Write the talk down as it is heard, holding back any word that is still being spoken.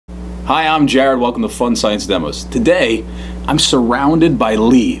Hi, I'm Jared. Welcome to Fun Science Demos. Today, I'm surrounded by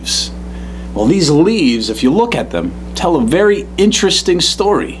leaves. Well, these leaves, if you look at them, tell a very interesting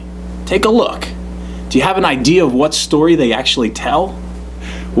story. Take a look. Do you have an idea of what story they actually tell?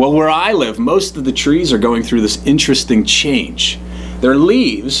 Well, where I live, most of the trees are going through this interesting change. Their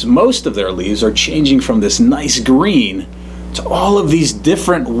leaves, most of their leaves, are changing from this nice green to all of these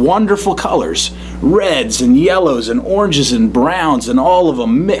different wonderful colors. Reds and yellows and oranges and browns, and all of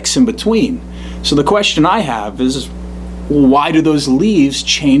them mix in between. So the question I have is, why do those leaves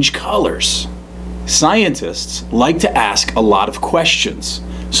change colors? Scientists like to ask a lot of questions.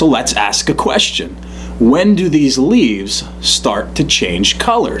 So let's ask a question. When do these leaves start to change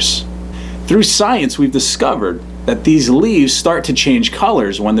colors? Through science, we've discovered that these leaves start to change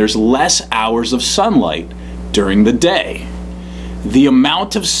colors when there's less hours of sunlight during the day. The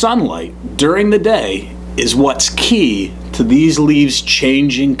amount of sunlight during the day is what's key to these leaves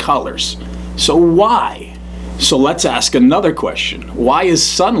changing colors. So why? So let's ask another question. Why is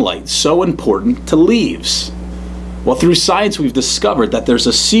sunlight so important to leaves? Well, through science, we've discovered that there's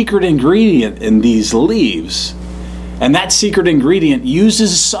a secret ingredient in these leaves, and that secret ingredient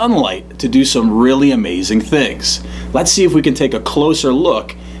uses sunlight to do some really amazing things. Let's see if we can take a closer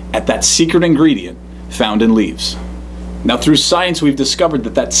look at that secret ingredient found in leaves. Now, through science, we've discovered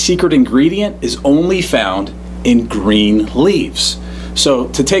that that secret ingredient is only found in green leaves. So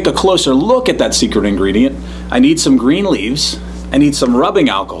to take a closer look at that secret ingredient, I need some green leaves, I need some rubbing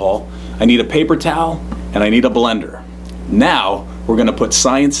alcohol, I need a paper towel, and I need a blender. Now, we're going to put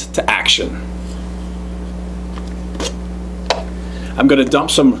science to action. I'm going to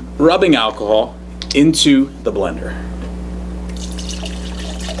dump some rubbing alcohol into the blender.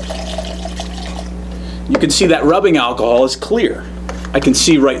 You can see that rubbing alcohol is clear. I can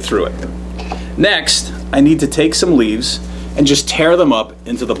see right through it. Next, I need to take some leaves and just tear them up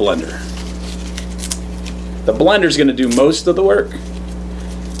into the blender. The blender is going to do most of the work,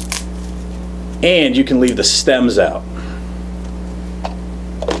 and you can leave the stems out.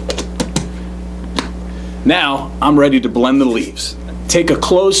 Now, I'm ready to blend the leaves. Take a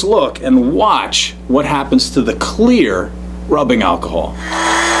close look and watch what happens to the clear rubbing alcohol.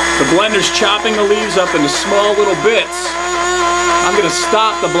 The blender's chopping the leaves up into small little bits. I'm going to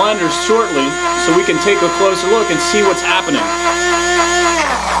stop the blender shortly so we can take a closer look and see what's happening.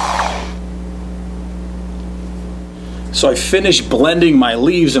 So I finished blending my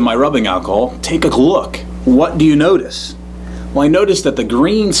leaves and my rubbing alcohol. Take a look. What do you notice? Well, I noticed that the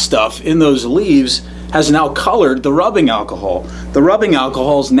green stuff in those leaves has now colored the rubbing alcohol. The rubbing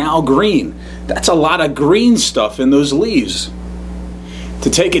alcohol is now green. That's a lot of green stuff in those leaves. To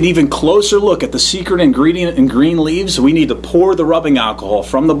take an even closer look at the secret ingredient in green leaves, we need to pour the rubbing alcohol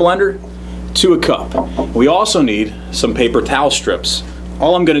from the blender to a cup. We also need some paper towel strips.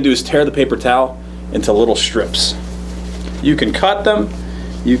 All I'm going to do is tear the paper towel into little strips. You can cut them,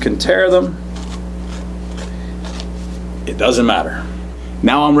 you can tear them, it doesn't matter.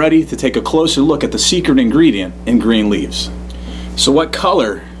 Now I'm ready to take a closer look at the secret ingredient in green leaves. So what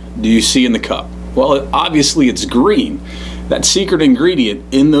color do you see in the cup? Well, obviously it's green. That secret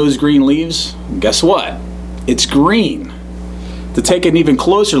ingredient in those green leaves, guess what? It's green. To take an even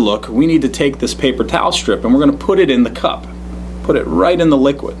closer look, we need to take this paper towel strip and we're going to put it in the cup. Put it right in the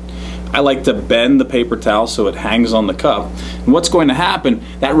liquid. I like to bend the paper towel so it hangs on the cup. And what's going to happen,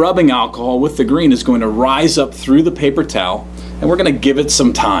 that rubbing alcohol with the green is going to rise up through the paper towel, and we're going to give it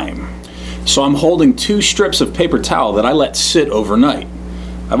some time. So I'm holding 2 strips of paper towel that I let sit overnight.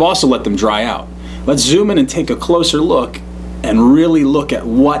 I've also let them dry out. Let's zoom in and take a closer look and really look at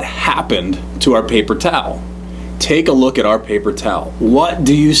what happened to our paper towel. Take a look at our paper towel. What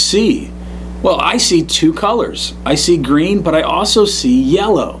do you see? Well, I see 2 colors. I see green, but I also see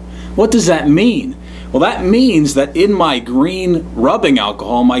yellow. What does that mean? Well, that means that in my green rubbing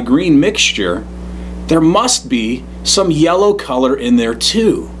alcohol, my green mixture, there must be some yellow color in there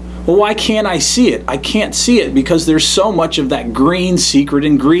too. Well, why can't I see it? I can't see it because there's so much of that green secret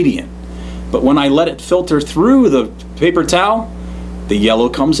ingredient. But when I let it filter through the paper towel, the yellow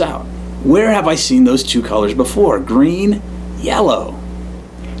comes out. Where have I seen those 2 colors before? Green, yellow.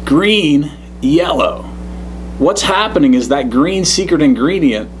 Green, yellow. What's happening is that green secret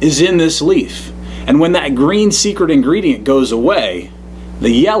ingredient is in this leaf. And when that green secret ingredient goes away,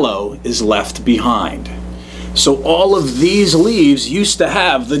 the yellow is left behind. So all of these leaves used to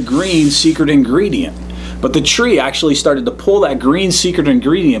have the green secret ingredient. But the tree actually started to pull that green secret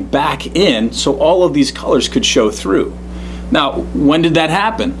ingredient back in so all of these colors could show through. Now, when did that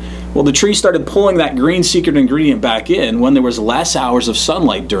happen? Well, the tree started pulling that green secret ingredient back in when there was less hours of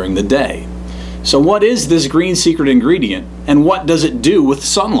sunlight during the day. So what is this green secret ingredient, and what does it do with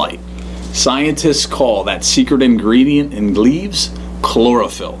sunlight? Scientists call that secret ingredient in leaves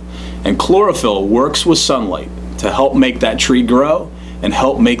chlorophyll. And chlorophyll works with sunlight to help make that tree grow and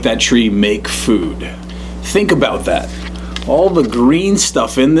help make that tree make food. Think about that. All the green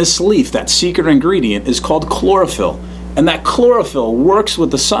stuff in this leaf, that secret ingredient, is called chlorophyll. And that chlorophyll works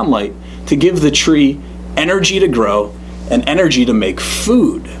with the sunlight to give the tree energy to grow and energy to make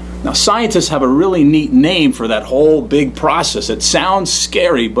food. Now, scientists have a really neat name for that whole big process. It sounds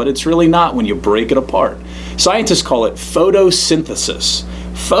scary, but it's really not when you break it apart. Scientists call it photosynthesis.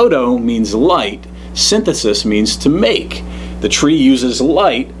 Photo means light, synthesis means to make. The tree uses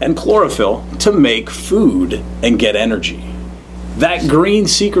light and chlorophyll to make food and get energy. That green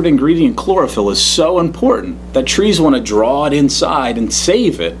secret ingredient chlorophyll is so important that trees want to draw it inside and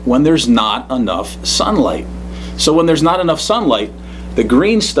save it when there's not enough sunlight. So when there's not enough sunlight, the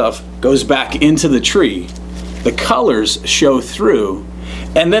green stuff goes back into the tree, the colors show through,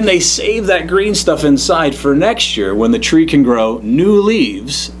 and then they save that green stuff inside for next year when the tree can grow new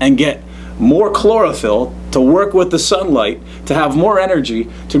leaves and get more chlorophyll to work with the sunlight, to have more energy,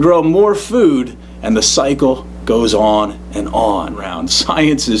 to grow more food, and the cycle goes on and on around.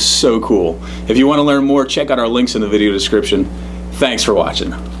 Science is so cool. If you want to learn more, check out our links in the video description. Thanks for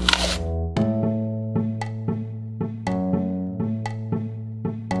watching.